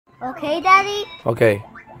Okay, Daddy? Okay.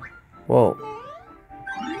 Whoa.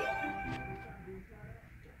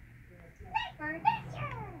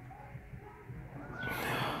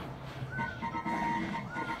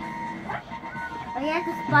 I have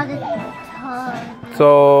to spot it.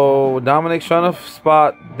 So Dominic's trying to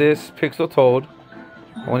spot this pixel toad.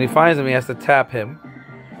 When he finds him, he has to tap him.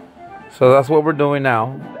 So that's what we're doing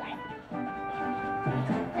now.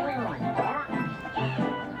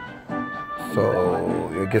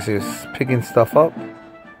 So I guess he's picking stuff up.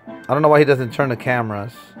 I don't know why he doesn't turn the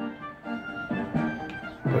cameras.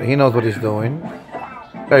 But he knows what he's doing.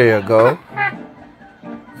 There you go.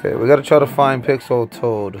 Okay, we gotta try to find Pixel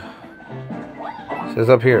Toad. It says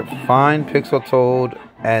up here, find Pixel Toad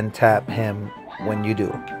and tap him when you do.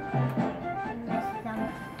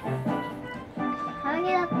 How do I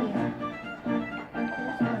get up here?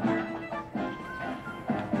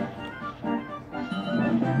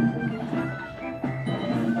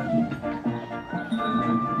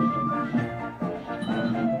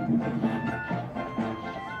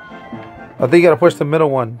 I think you gotta push the middle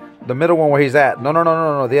one. The middle one where he's at. No,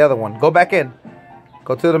 the other one. Go back in.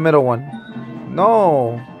 Go to the middle one.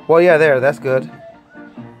 No. Well, yeah, there. That's good.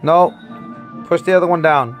 No. Push the other one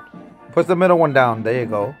down. Push the middle one down. There you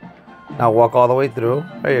go. Now walk all the way through.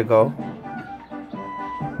 There you go.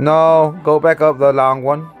 No. Go back up the long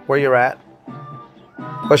one where you're at.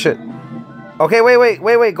 Push it. Okay,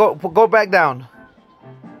 wait. Go back down.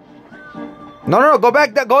 No. Go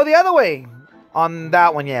back. Go the other way. On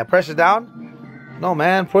that one, yeah. Press it down. No,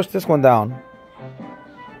 man. Push this one down.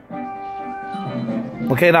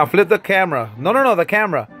 Okay, now flip the camera. No, the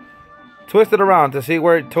camera. Twist it around to see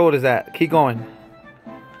where Toad is at. Keep going.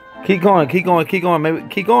 Keep going. Maybe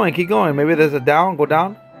keep going. Maybe there's a down. Go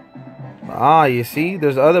down. Ah, you see?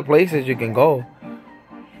 There's other places you can go.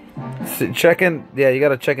 Check in. Yeah, you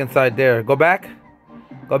gotta check inside there. Go back.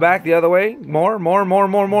 Go back the other way. More.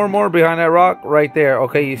 Behind that rock. Right there.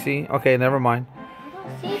 Okay, you see? Okay, never mind. I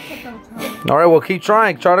don't see Pixel Toad. Alright, well, keep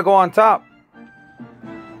trying. Try to go on top.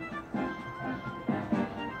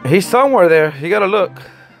 He's somewhere there. You gotta look.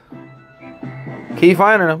 Keep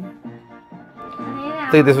finding him. I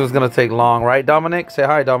think this was gonna take long, right, Dominic? Say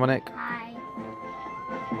hi, Dominic. Hi.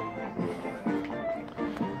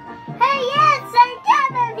 Hey, yes, I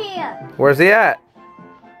got him here. Where's he at?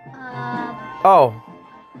 Oh.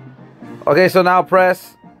 Okay, so now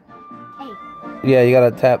press. Hey. Yeah, you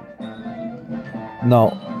gotta tap.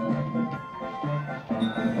 No.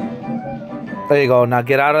 There you go. Now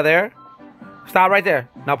get out of there. Stop right there.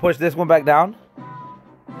 Now push this one back down.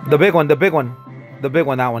 The big one. That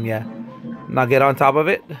one, yeah. Now get on top of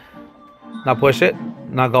it. Now push it.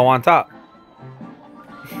 Now go on top.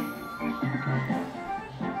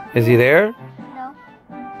 Is he there?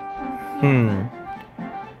 No.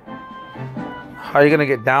 How are you gonna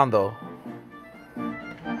get down though?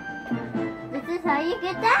 This is how you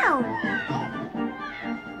get down.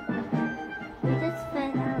 You just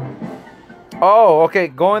spin out. Oh, okay.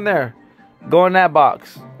 Go in there. Go in that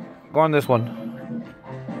box. Go in this one.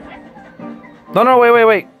 No,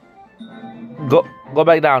 wait. Go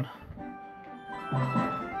back down.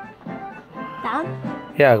 Down?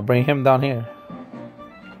 Yeah, bring him down here.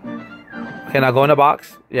 Okay, now go in the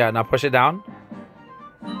box. Yeah, now push it down.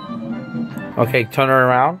 Okay, turn it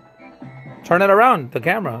around. Turn it around, the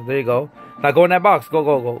camera. There you go. Now go in that box. Go.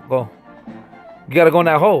 You gotta go in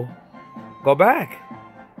that hole. Go back.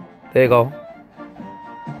 There you go.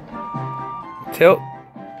 Tilt.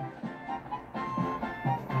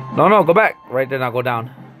 No, go back. Right there, now go down.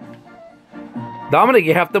 Dominic,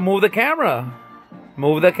 you have to move the camera.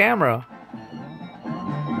 Move the camera.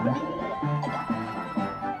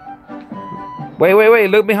 Wait.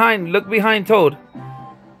 Look behind Toad.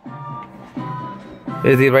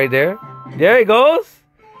 Is he right there? There he goes.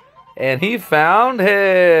 And he found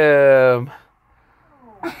him.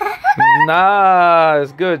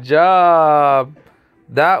 Nice. Good job.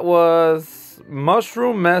 That was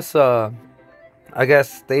Mushroom Mesa. I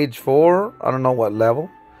guess stage 4. I don't know what level.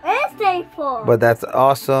 It's stage 4. But that's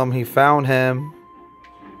awesome. He found him.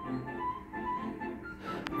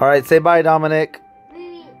 Alright, say bye, Dominic.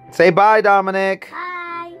 Say bye, Dominic.